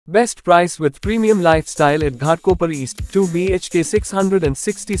Best price with premium lifestyle at Ghatkopar East, 2 BHK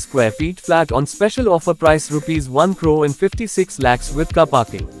 660 square feet flat on special offer price Rs 1 crore and 56 lakhs with car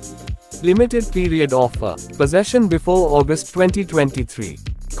parking. Limited period offer. Possession before August 2023.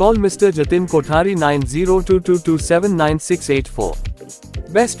 Call Mr. Jatin Kothari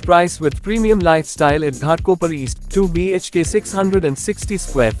 9022279684. Best price with premium lifestyle at Ghatkopar East, 2 BHK 660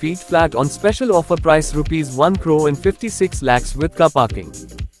 square feet flat on special offer price Rs 1 crore and 56 lakhs with car parking.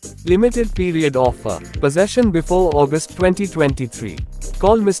 Limited period offer. Possession before August 2023.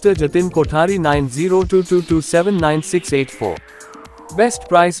 Call Mr. Jatin Kothari 9022279684. Best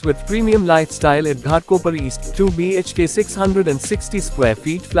price with premium lifestyle at Ghatkopar East, 2 BHK 660 square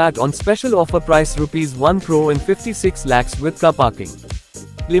feet flat on special offer price Rs 1 crore and 56 lakhs with car parking.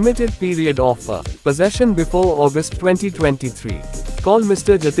 Limited period offer. Possession before August 2023. Call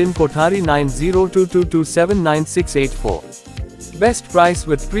Mr. Jatin Kothari 9022279684. Best price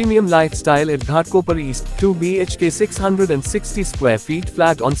with premium lifestyle at Ghatkopar East, 2 BHK 660 square feet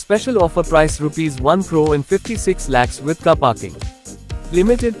flat on special offer price Rs 1 crore and 56 lakhs with car parking.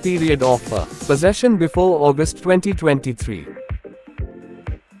 Limited period offer. Possession before August 2023.